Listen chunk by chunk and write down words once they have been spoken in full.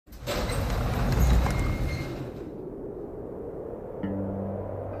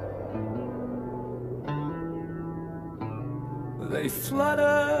They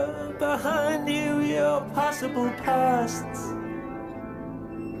flutter behind you, your possible pasts.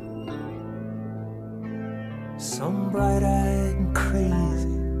 Some bright-eyed and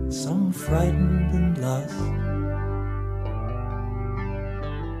crazy, some frightened and lost.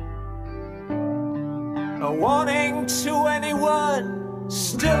 A warning to anyone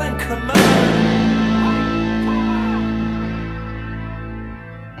still in command.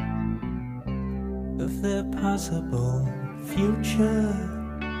 Of their possible future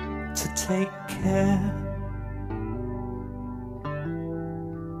to take care.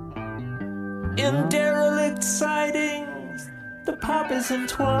 In derelict sidings, the poppies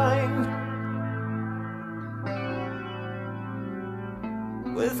entwine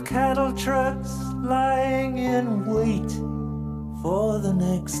with cattle trucks lying in wait for the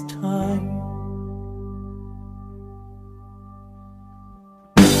next time.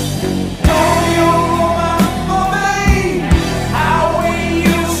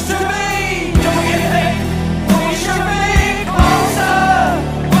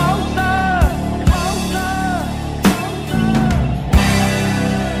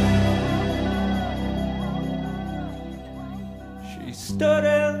 Stood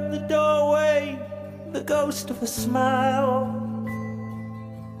in the doorway, the ghost of a smile,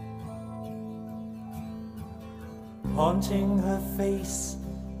 haunting her face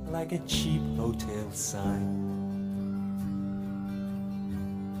like a cheap hotel sign.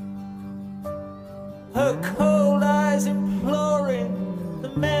 Her cold eyes imploring the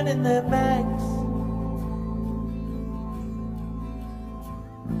men in their bags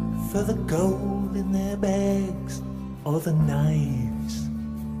for the gold in their bags or the knives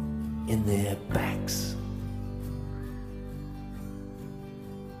in their backs.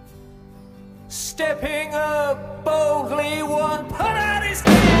 Stepping up boldly, one put out his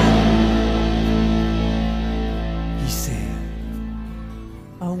hand. He said,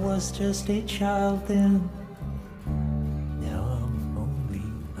 I was just a child then, now I'm only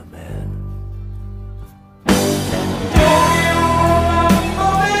a man.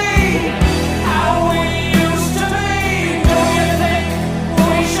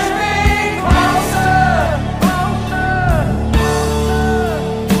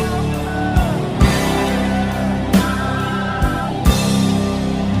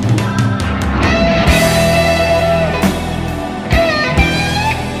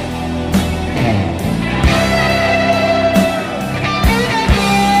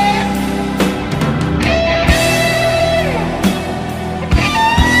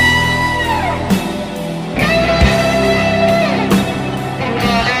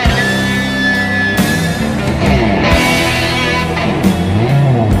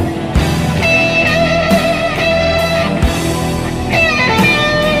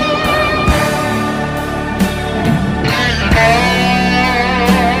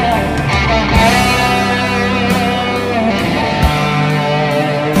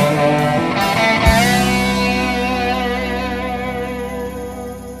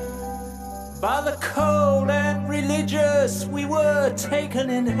 By the cold and religious, we were taken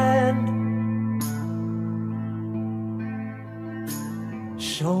in hand,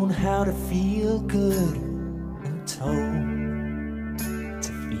 shown how to feel good and told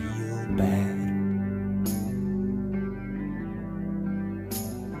to feel bad.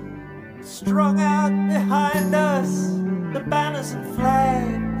 Strung out behind us, the banners and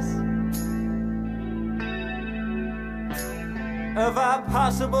flags of our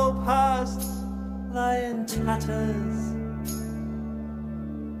possible past lie in tatters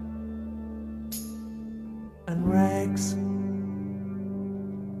and rags.